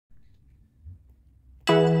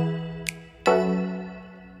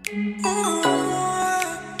Hello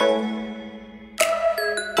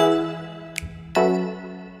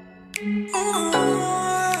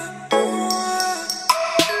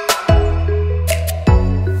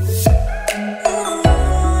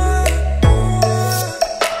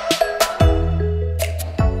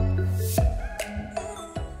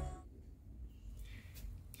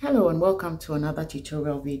and welcome to another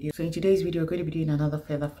tutorial video. So in today's video, we're going to be doing another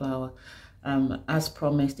feather flower as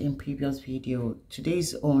promised in previous video.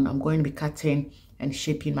 Today's on, I'm going to be cutting and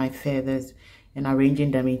shaping my feathers and arranging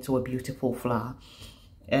them into a beautiful flower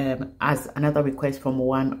as another request from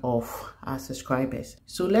one of our subscribers.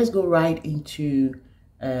 So let's go right into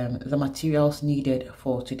the materials needed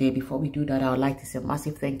for today. Before we do that, I would like to say a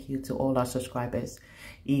massive thank you to all our subscribers.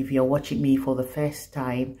 If you're watching me for the first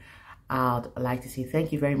time, I'd like to say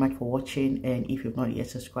thank you very much for watching, and if you've not yet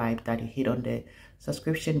subscribed, that you hit on the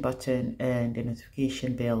subscription button and the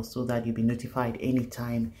notification bell so that you'll be notified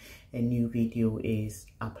anytime a new video is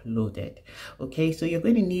uploaded. Okay, so you're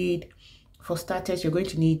going to need, for starters, you're going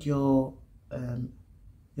to need your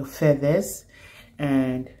feathers,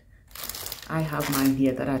 and I have mine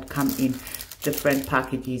here that had come in different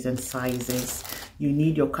packages and sizes. You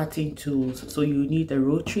need your cutting tools, so you need a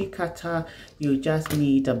rotary cutter, you just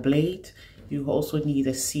need a blade, you also need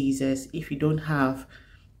the scissors. If you don't have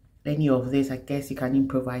any of this, I guess you can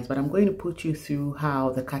improvise, but I'm going to put you through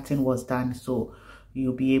how the cutting was done so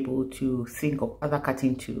you'll be able to think of other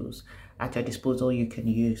cutting tools at your disposal you can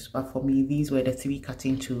use. But for me, these were the 3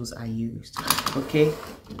 cutting tools I used. Okay,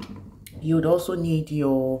 you would also need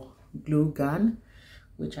your glue gun,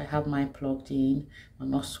 which I have mine plugged in,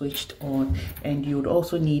 I'm not switched on, and you would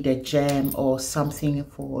also need a gem or something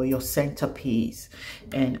for your centerpiece,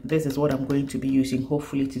 and this is what I'm going to be using.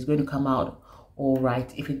 Hopefully it is going to come out all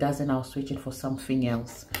right. If it doesn't, I'll switch it for something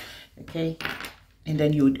else. Okay, and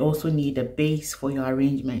then you would also need a base for your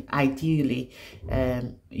arrangement. Ideally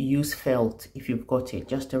use felt if you've got it,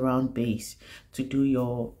 just a round base to do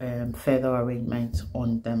your feather arrangement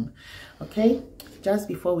on them. Okay, just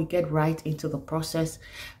before we get right into the process,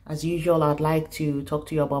 as usual, I'd like to talk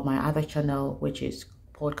to you about my other channel, which is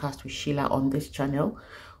Podcast with Sheila. On this channel,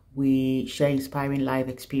 we share inspiring life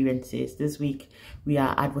experiences. This week, we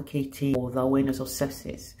are advocating for the awareness of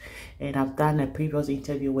sepsis. And I've done a previous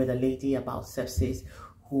interview with a lady about sepsis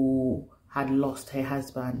who had lost her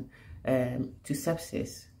husband to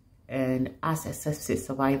sepsis. And as a sepsis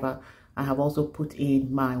survivor, I have also put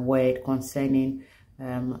in my word concerning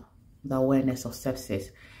the awareness of sepsis.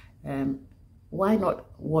 Why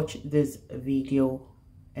not watch this video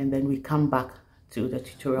and then we come back to the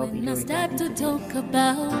tutorial video. When I start to talk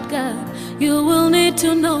about God, you will need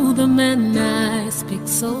to know the man I speak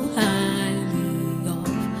so highly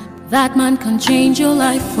of. That man can change your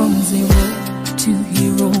life from 0 to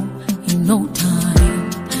hero in no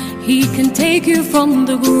time. He can take you from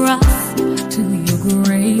the grass to your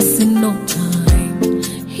grace in no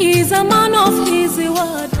time. He's a man of his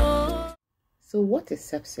word. So what is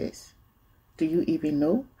sepsis? Do you even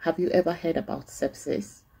know? Have you ever heard about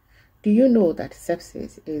sepsis? Do you know that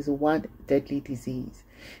sepsis is one deadly disease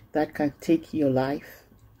that can take your life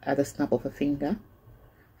at the snap of a finger?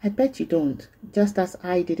 I bet you don't, just as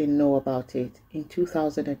I didn't know about it in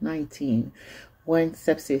 2019 when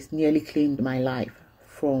sepsis nearly claimed my life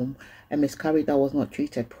from a miscarriage that was not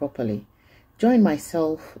treated properly. Join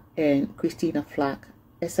myself and Christina Flack,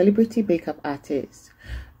 a celebrity makeup artist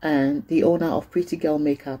and the owner of Pretty Girl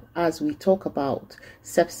Makeup, as we talk about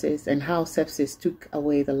sepsis and how sepsis took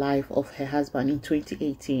away the life of her husband in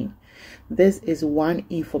 2018. This is one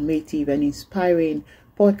informative and inspiring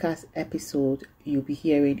podcast episode you'll be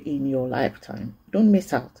hearing in your lifetime. Don't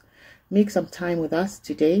miss out. Make some time with us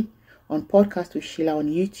today on Podcast with Sheila on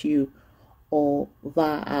YouTube or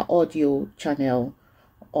via our audio channel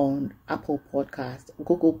on Apple Podcast,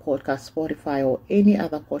 Google Podcast, Spotify, or any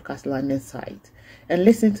other podcast landing site, and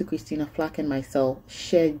listen to Christina Flack and myself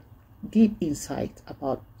share deep insight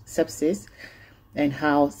about sepsis and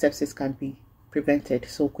how sepsis can be prevented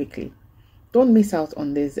so quickly. Don't miss out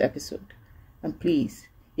on this episode, and please,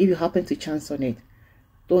 if you happen to chance on it,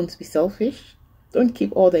 don't be selfish. Don't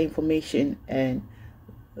keep all the information and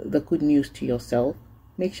the good news to yourself.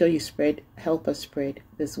 Make sure you help us spread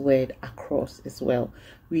this word across as well.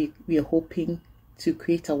 We are hoping to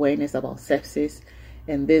create awareness about sepsis,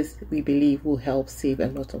 and this, we believe, will help save a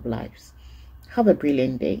lot of lives. Have a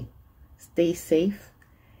brilliant day. Stay safe,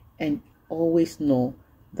 and always know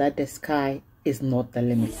that the sky is not the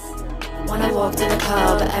limit. When I walked in the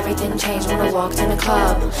club, everything changed when I walked in the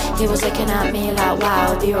club. He was looking at me like,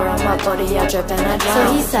 wow, you're on my body, I drip and I drown.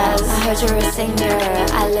 So he says, I heard you're a singer,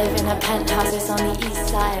 I live in a penthouse, it's on the east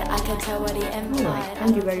side. I can tell what he implied. All right,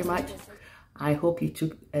 thank you very much. I hope you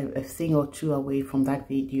took a thing or two away from that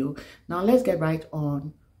video. Now let's get right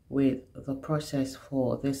on with the process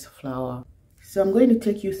for this flower. So I'm going to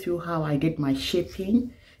take you through how I did my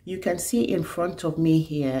shaping. You can see in front of me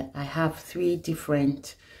here, I have 3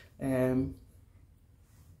 different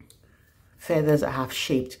feathers I have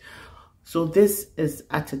shaped. So this is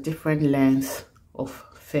at a different length of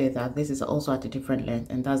feather. This is also at a different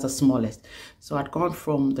length, and that's the smallest. So I'd gone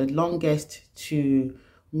from the longest to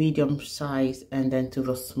medium size and then to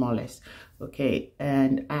the smallest. Okay,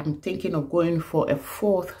 and I'm thinking of going for a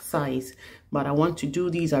 4th size, but I want to do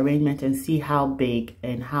these arrangements and see how big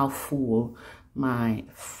and how full my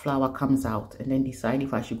flower comes out, and then decide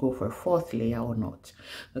if I should go for a 4th layer or not.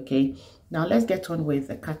 Okay, now let's get on with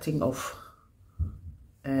the cutting of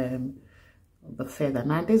the feather.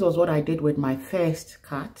 Now this was what I did with my first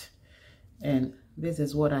cut, and this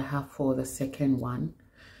is what I have for the second one,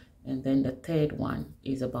 and then the third one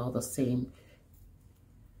is about the same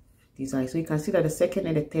design. So you can see that the second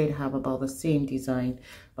and the third have about the same design,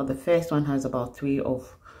 but the first one has about 3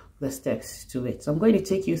 of the steps to it. So I'm going to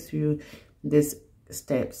take you through these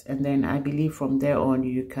steps, and then I believe from there on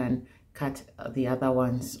you can cut the other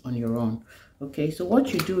ones on your own. Okay, so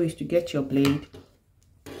what you do is to get your blade,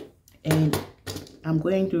 and I'm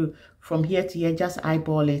going to, from here to here, just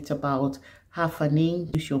eyeball it about half an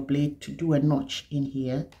inch. Use your blade to do a notch in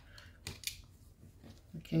here.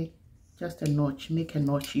 Okay, just a notch, make a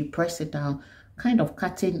notch, you press it down, kind of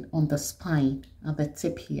cutting on the spine at the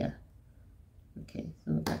tip here. Okay,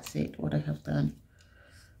 so that's it, what I have done.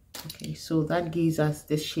 Okay, so that gives us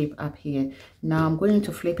this shape up here. Now I'm going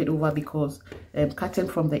to flip it over because cutting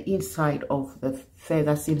from the inside of the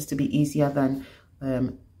feather seems to be easier than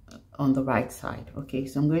on the right side. Okay,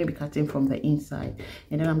 so I'm going to be cutting from the inside,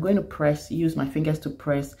 and then I'm going to use my fingers to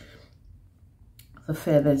press the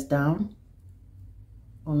feathers down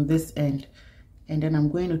on this end, and then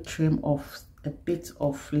I'm going to trim off a bit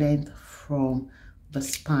of length from the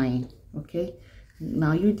spine. Okay,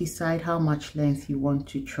 now you decide how much length you want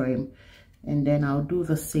to trim, and then I'll do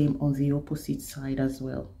the same on the opposite side as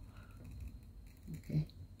well. Okay,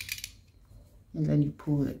 and then you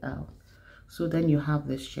pull it out. So then you have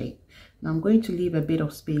this shape. Now I'm going to leave a bit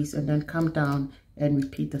of space and then come down and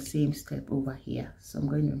repeat the same step over here. So I'm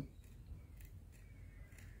going to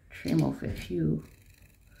trim off a few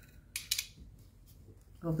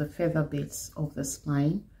of the feather bits of the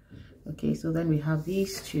spine. Okay, so then we have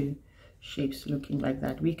these 2 shapes looking like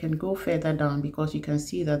that. We can go further down because you can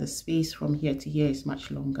see that the space from here to here is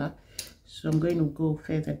much longer. So I'm going to go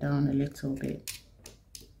further down a little bit.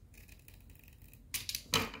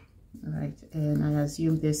 All right, and I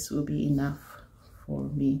assume this will be enough for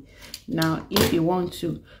me. Now if you want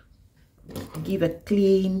to give a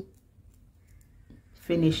clean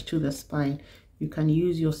finish to the spine, you can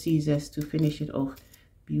use your scissors to finish it off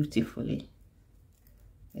beautifully,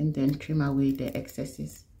 and then trim away the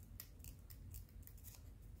excesses.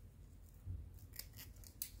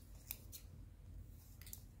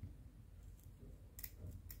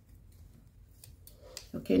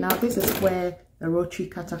 Okay, now this is where the rotary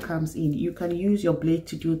cutter comes in. You can use your blade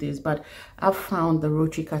to do this, but I've found the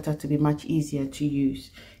rotary cutter to be much easier to use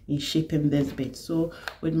in shaping this bit. So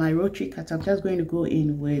with my rotary cutter, I'm just going to go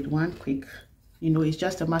in with one quick, it's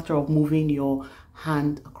just a matter of moving your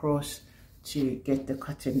hand across to get the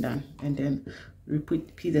cutting done, and then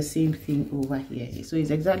repeat the same thing over here. So it's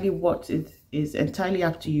exactly what it is, entirely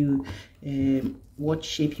up to you what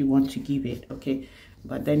shape you want to give it. Okay,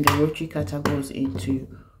 but then the rotary cutter goes in to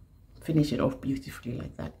finish it off beautifully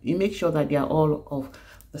like that. You make sure that they are all of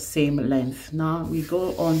the same length. Now we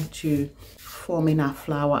go on to forming our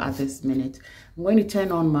flower at this minute. I'm going to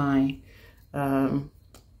turn on my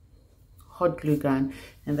hot glue gun,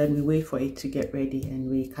 and then we wait for it to get ready and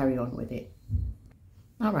we carry on with it.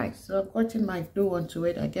 All right, so I've gotten my glue onto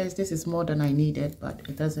it. I guess this is more than I needed, but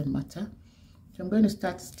it doesn't matter. So I'm going to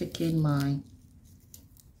start sticking my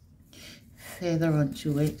feather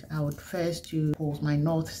onto it. I would first use my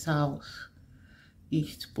north, south,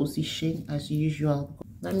 east position as usual.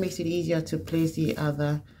 That makes it easier to place the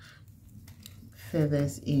other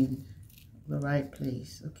feathers in the right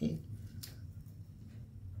place. Okay,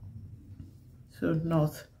 so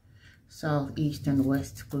north, south, east, and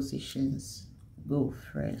west positions go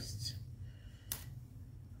first,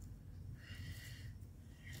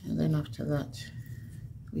 and then after that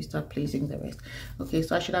we start placing the rest. Okay,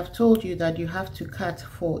 so I should have told you that you have to cut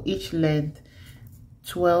for each length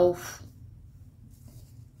 12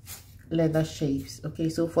 leather shapes. Okay,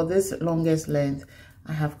 so for this longest length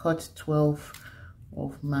I have cut 12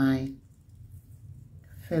 of my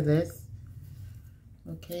feathers.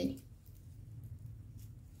 Okay,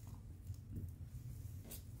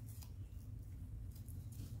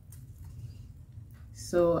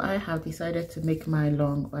 so I have decided to make mine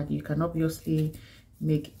long, but you can obviously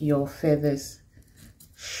make your feathers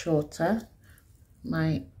shorter.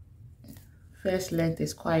 My first length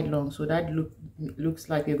is quite long, so that looks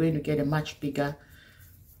like we're going to get a much bigger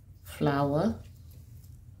flower,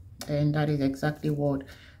 and that is exactly what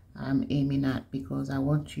I'm aiming at, because I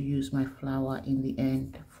want to use my flower in the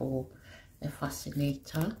end for a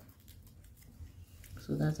fascinator.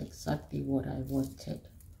 So that's exactly what I wanted.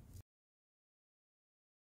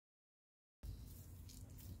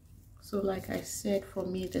 So like I said, for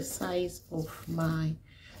me, the size of my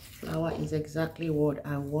flower is exactly what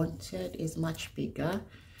I wanted. It's much bigger,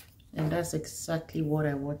 and that's exactly what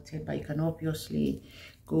I wanted, but you can obviously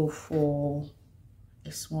go for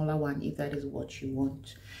a smaller one if that is what you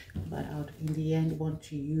want, but I would in the end want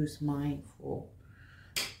to use mine for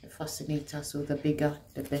a fascinator, so the bigger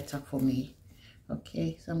the better for me.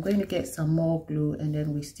 Okay, so I'm going to get some more glue, and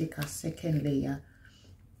then we stick a second layer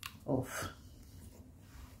of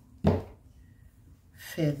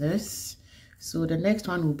feathers. So the next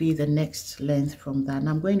one will be the next length from that, and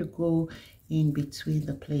I'm going to go in between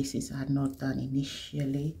the places I had not done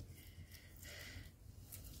initially,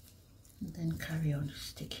 and then carry on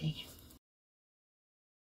sticking.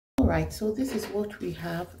 All right, so this is what we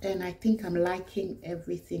have, and I think I'm liking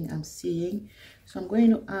everything I'm seeing. So I'm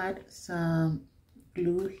going to add some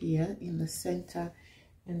glue here in the center,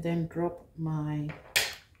 and then drop my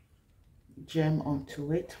gem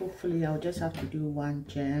onto it. Hopefully I'll just have to do one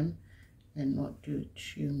gem and not do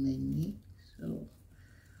too many. So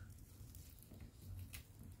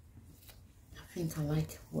I think I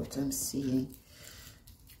like what I'm seeing.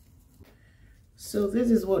 So this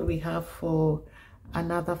is what we have for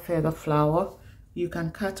another feather flower. You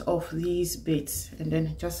can cut off these bits and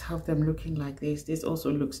then just have them looking like this. This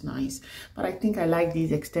also looks nice, but I think I like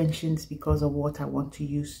these extensions because of what I want to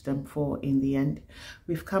use them for in the end.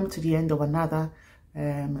 We've come to the end of another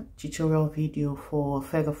tutorial video for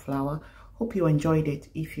feather flower. Hope you enjoyed it.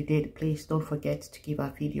 If you did, please don't forget to give our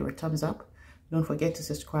video a thumbs up. Don't forget to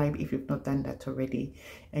subscribe if you've not done that already,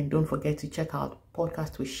 and don't forget to check out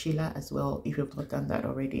Podcast with Sheila as well if you've not done that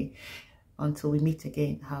already. Until we meet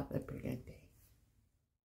again, have a brilliant day.